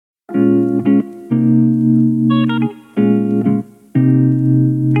Hi,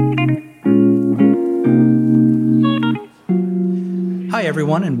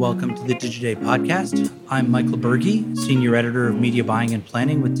 everyone, and welcome to the Digiday podcast. I'm Michael Berge, Senior Editor of Media Buying and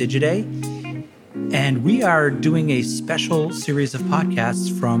Planning with Digiday, and we are doing a special series of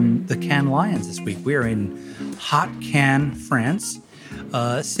podcasts from the Cannes-Lions this week. We're in hot Cannes, France,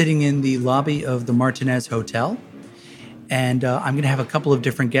 sitting in the lobby of the Martinez Hotel, and I'm going to have a couple of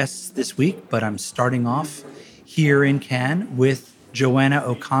different guests this week, but I'm starting off here in Cannes with Joanna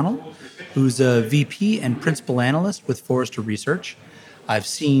O'Connell, who's a VP and Principal Analyst with Forrester Research. I've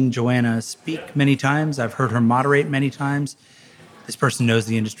seen Joanna speak many times. I've heard her moderate many times. This person knows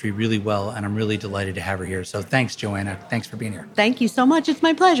the industry really well, and I'm really delighted to have her here. So thanks, Joanna. Thanks for being here. Thank you so much. It's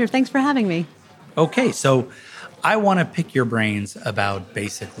my pleasure. Thanks for having me. Okay, so I want to pick your brains about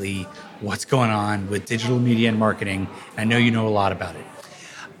basically what's going on with digital media and marketing. I know you know a lot about it.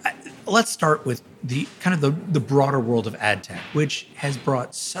 Let's start with the broader world of ad tech, which has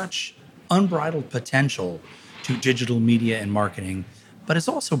brought such unbridled potential to digital media and marketing, but has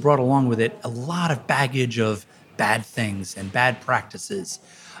also brought along with it a lot of baggage of bad things and bad practices.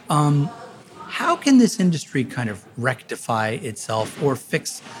 How can this industry kind of rectify itself or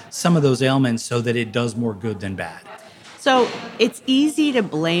fix some of those ailments so that it does more good than bad? So it's easy to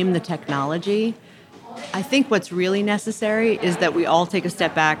blame the technology. I think what's really necessary is that we all take a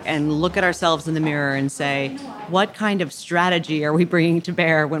step back and look at ourselves in the mirror and say, what kind of strategy are we bringing to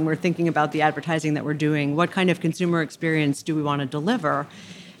bear when we're thinking about the advertising that we're doing? What kind of consumer experience do we want to deliver?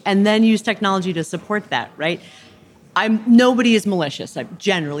 And then use technology to support that, right? Nobody is malicious,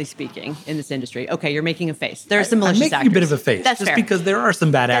 generally speaking, in this industry. Okay, you're making a face. There are some malicious actors. I'm making a bit of a face. That's just fair. Because there are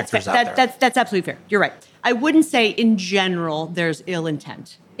some bad actors out there. That's absolutely fair. You're right. I wouldn't say in general there's ill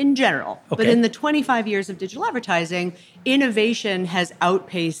intent. In general. Okay. But in the 25 years of digital advertising, innovation has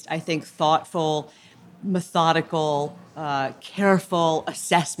outpaced, I think, thoughtful, methodical, careful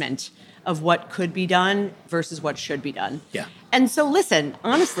assessment of what could be done versus what should be done. Yeah. And so listen,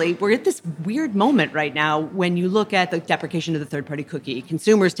 honestly, we're at this weird moment right now when you look at the deprecation of the third-party cookie,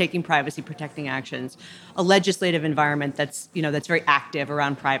 consumers taking privacy-protecting actions, a legislative environment that's very active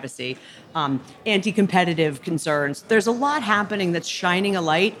around privacy, anti-competitive concerns. There's a lot happening that's shining a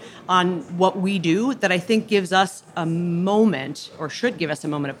light on what we do that I think gives us a moment, or should give us a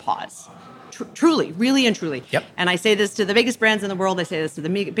moment of pause. Truly, really and truly. Yep. And I say this to the biggest brands in the world. I say this to the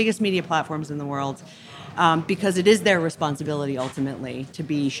biggest media platforms in the world, because it is their responsibility ultimately to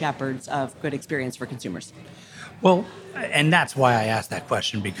be shepherds of good experience for consumers. Well, and that's why I asked that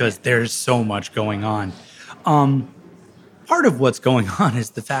question, because there's so much going on. Part of what's going on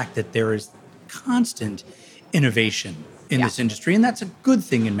is the fact that there is constant innovation in this industry, and that's a good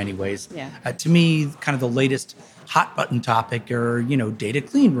thing in many ways. Yeah. To me, kind of the latest hot button topic are, data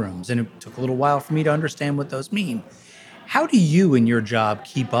clean rooms, and it took a little while for me to understand what those mean. How do you in your job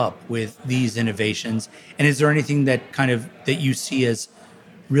keep up with these innovations? And is there anything that that you see as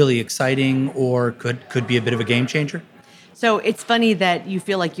really exciting or could be a bit of a game changer? So it's funny that you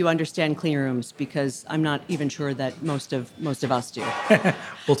feel like you understand clean rooms, because I'm not even sure that most of us do.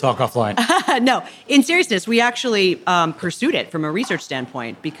 We'll talk offline. No, in seriousness, we actually pursued it from a research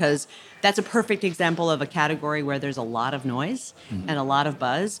standpoint, because that's a perfect example of a category where there's a lot of noise and a lot of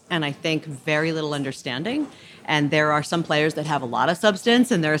buzz, and I think very little understanding. And there are some players that have a lot of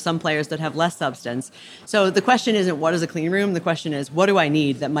substance, and there are some players that have less substance. So the question isn't what is a clean room? The question is, what do I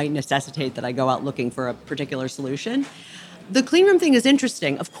need that might necessitate that I go out looking for a particular solution? The clean room thing is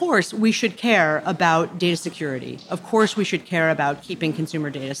interesting. Of course, we should care about data security. Of course, we should care about keeping consumer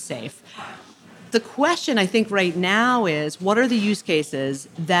data safe. The question, I think, right now is, what are the use cases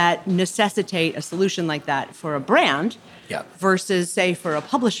that necessitate a solution like that for a brand versus, say, for a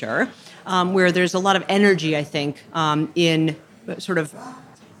publisher, where there's a lot of energy, I think, in sort of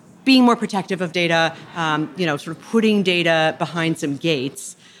being more protective of data, sort of putting data behind some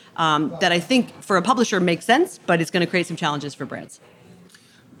gates, that I think for a publisher makes sense, but it's going to create some challenges for brands.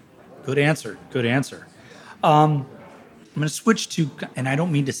 Good answer. I'm going to switch to, and I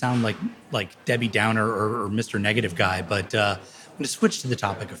don't mean to sound like Debbie Downer or Mr. Negative Guy, but I'm going to switch to the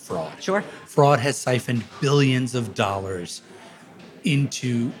topic of fraud. Sure. Fraud has siphoned billions of dollars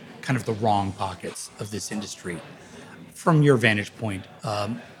into kind of the wrong pockets of this industry. From your vantage point,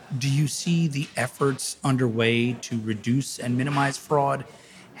 do you see the efforts underway to reduce and minimize fraud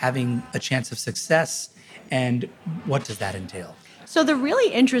having a chance of success? And what does that entail? So the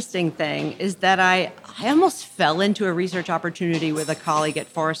really interesting thing is that I almost fell into a research opportunity with a colleague at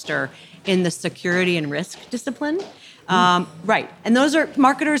Forrester in the security and risk discipline. Right. And those are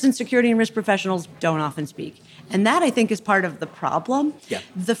marketers and security and risk professionals don't often speak. And that, I think, is part of the problem. Yeah.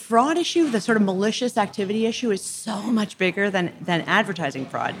 The fraud issue, the sort of malicious activity issue, is so much bigger than advertising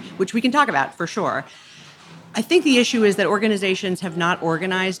fraud, which we can talk about for sure. I think the issue is that organizations have not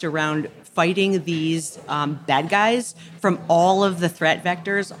organized around fighting these bad guys from all of the threat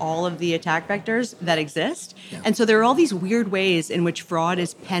vectors, all of the attack vectors that exist. Yeah. And so there are all these weird ways in which fraud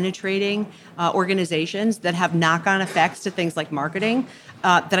is penetrating organizations that have knock-on effects to things like marketing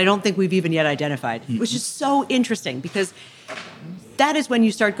that I don't think we've even yet identified, which is so interesting because that is when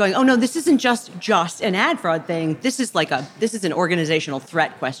you start going, oh no, this isn't just an ad fraud thing. This is an organizational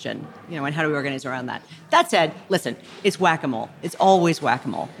threat question, and how do we organize around that? That said, listen, it's whack-a-mole. It's always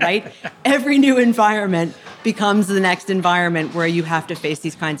whack-a-mole, right? Every new environment becomes the next environment where you have to face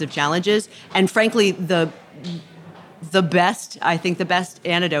these kinds of challenges. And frankly, the best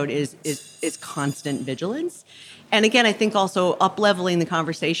antidote is constant vigilance. And again, I think also up-leveling the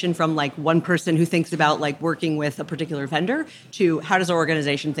conversation from one person who thinks about working with a particular vendor to how does our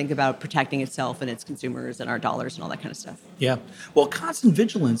organization think about protecting itself and its consumers and our dollars and all that kind of stuff. Yeah. Well, constant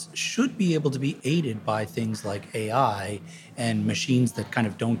vigilance should be able to be aided by things like AI and machines that kind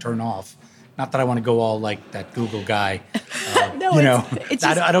of don't turn off. Not that I want to go all like that Google guy. No, it's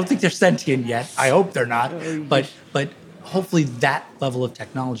just, I don't think they're sentient yet. I hope they're not. But hopefully that level of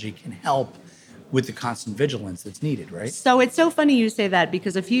technology can help with the constant vigilance that's needed, right? So it's so funny you say that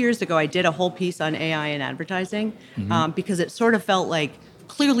because a few years ago I did a whole piece on AI and advertising because it sort of felt like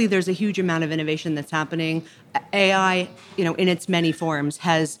clearly there's a huge amount of innovation that's happening. AI, in its many forms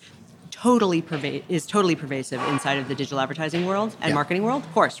is totally pervasive inside of the digital advertising world and marketing world,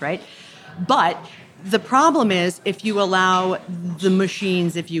 of course, right? But the problem is if you allow the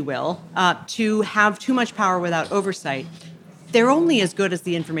machines, if you will, to have too much power without oversight, they're only as good as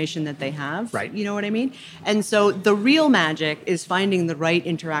the information that they have. Right. You know what I mean? And so the real magic is finding the right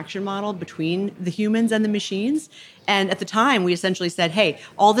interaction model between the humans and the machines. And at the time, we essentially said, hey,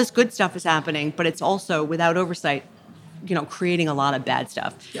 all this good stuff is happening, but it's also, without oversight, creating a lot of bad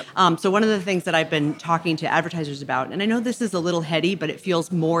stuff. Yep. So one of the things that I've been talking to advertisers about, and I know this is a little heady, but it feels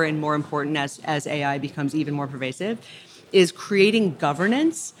more and more important as AI becomes even more pervasive, is creating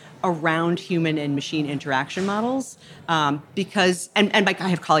governance around human and machine interaction models, because I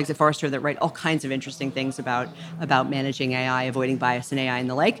have colleagues at Forrester that write all kinds of interesting things about managing AI, avoiding bias in AI, and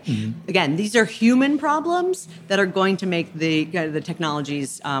the like. Again, these are human problems that are going to make the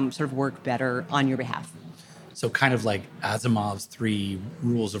technologies sort of work better on your behalf. So kind of like Asimov's 3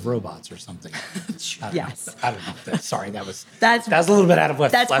 rules of robots or something. Yes. I don't know. Sorry, that was a that's little bit out of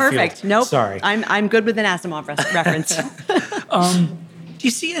left field. That's perfect. Nope. Sorry. I'm good with an Asimov reference. Do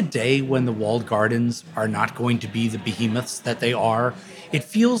you see a day when the walled gardens are not going to be the behemoths that they are? It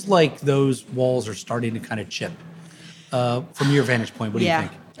feels like those walls are starting to kind of chip. From your vantage point, what do you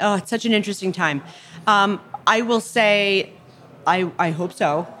think? Oh, it's such an interesting time. I will say I hope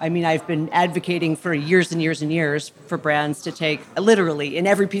so. I mean, I've been advocating for years and years and years for brands to take, literally, in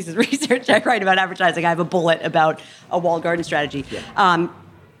every piece of research I write about advertising, I have a bullet about a walled garden strategy. Yeah.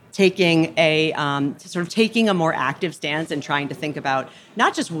 Taking a more active stance and trying to think about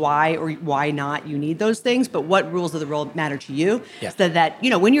not just why or why not you need those things, but what rules of the road matter to you. Yeah. So that,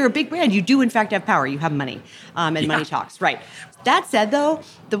 when you're a big brand, you do in fact have power. You have money, and money talks. Right. That said, though,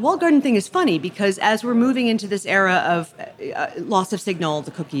 the walled garden thing is funny because as we're moving into this era of loss of signal,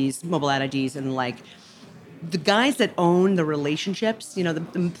 the cookies, mobile ad IDs, and the like, the guys that own the relationships,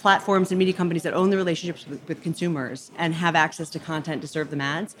 the platforms and media companies that own the relationships with consumers and have access to content to serve them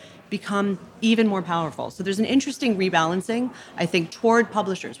ads become even more powerful. So there's an interesting rebalancing, I think, toward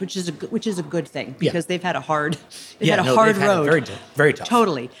publishers, which is a good thing because they've had a hard road. Very, very tough.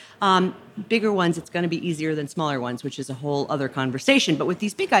 Totally. Bigger ones, it's going to be easier than smaller ones, which is a whole other conversation. But with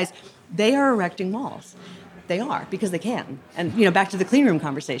these big guys, they are erecting walls. They are, because they can. And, back to the clean room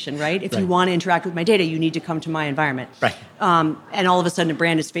conversation, right? If you want to interact with my data, you need to come to my environment. Right. And all of a sudden, a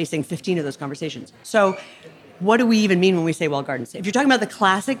brand is facing 15 of those conversations. So what do we even mean when we say walled gardens? If you're talking about the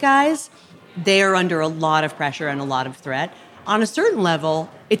classic guys, they are under a lot of pressure and a lot of threat. On a certain level,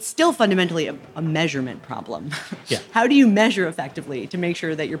 it's still fundamentally a measurement problem. Yeah. How do you measure effectively to make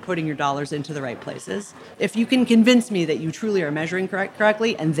sure that you're putting your dollars into the right places? If you can convince me that you truly are measuring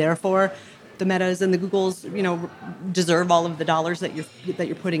correctly, and therefore the Metas and the Googles, deserve all of the dollars that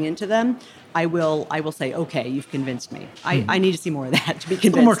you're putting into them, I will say, okay, you've convinced me. I need to see more of that to be convinced. A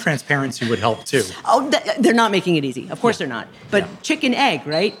little more transparency would help too. Oh, they're not making it easy. Of course they're not. But chicken egg,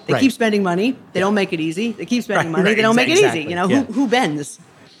 right? They keep spending money. They don't make it easy. They keep spending money. They don't make it easy. Who bends?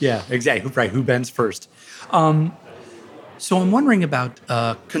 Yeah, exactly. Right. Who bends first? So I'm wondering about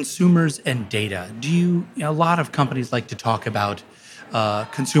consumers and data. A lot of companies like to talk about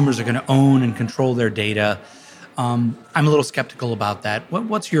consumers are going to own and control their data. I'm a little skeptical about that.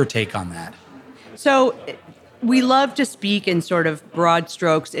 What's your take on that? So we love to speak in sort of broad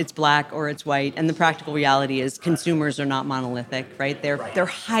strokes. It's black or it's white. And the practical reality is consumers are not monolithic, right? They're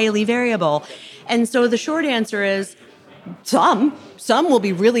highly variable. And so the short answer is some will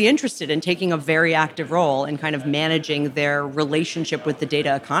be really interested in taking a very active role in kind of managing their relationship with the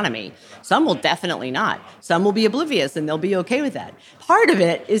data economy. Some will definitely not. Some will be oblivious and they'll be okay with that. Part of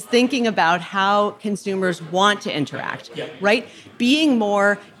it is thinking about how consumers want to interact, right? Being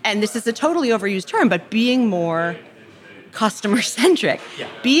more, and this is a totally overused term, but being more customer-centric,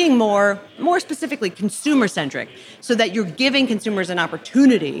 being more specifically consumer-centric, so that you're giving consumers an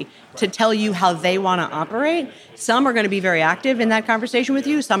opportunity to tell you how they want to operate. Some are going to be very active in that conversation with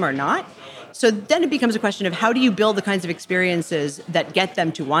you, some are not. So then it becomes a question of how do you build the kinds of experiences that get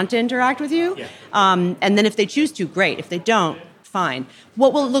them to want to interact with you? And then if they choose to, great. If they don't, fine.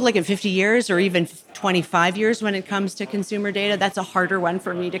 What will it look like in 50 years or even 25 years when it comes to consumer data? That's a harder one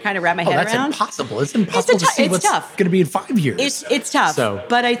for me to kind of wrap my head around. That's impossible. It's impossible to see what's going to be in 5 years. It's tough.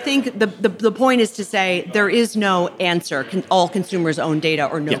 But I think the point is to say there is no answer. All consumers own data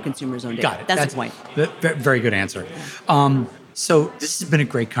or no consumers own data. Got it. That's the point. Very good answer. So this has been a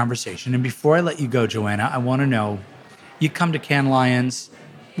great conversation. And before I let you go, Joanna, I want to know, you come to Cannes-Lions,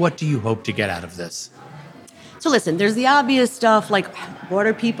 what do you hope to get out of this? So listen, there's the obvious stuff like what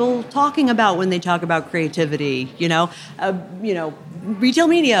are people talking about when they talk about creativity? Retail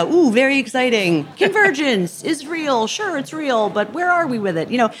media, ooh, very exciting. Convergence is real. Sure, it's real, but where are we with it?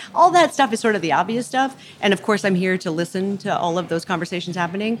 All that stuff is sort of the obvious stuff. And of course, I'm here to listen to all of those conversations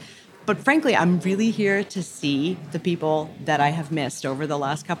happening. But frankly, I'm really here to see the people that I have missed over the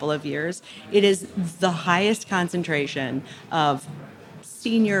last couple of years. It is the highest concentration of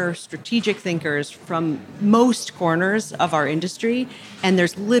senior strategic thinkers from most corners of our industry, and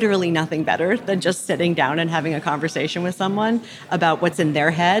there's literally nothing better than just sitting down and having a conversation with someone about what's in their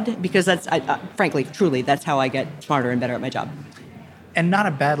head, because that's, frankly, truly, that's how I get smarter and better at my job. And not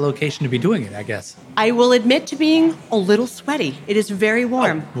a bad location to be doing it, I guess. I will admit to being a little sweaty. It is very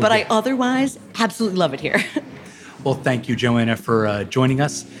warm, but I otherwise absolutely love it here. Well, thank you, Joanna, for joining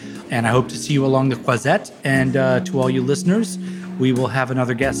us, and I hope to see you along the Croisette. And to all you listeners, we will have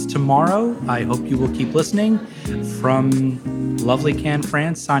another guest tomorrow. I hope you will keep listening. From lovely Cannes,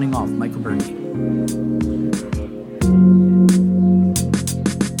 France, signing off, Michael Berge.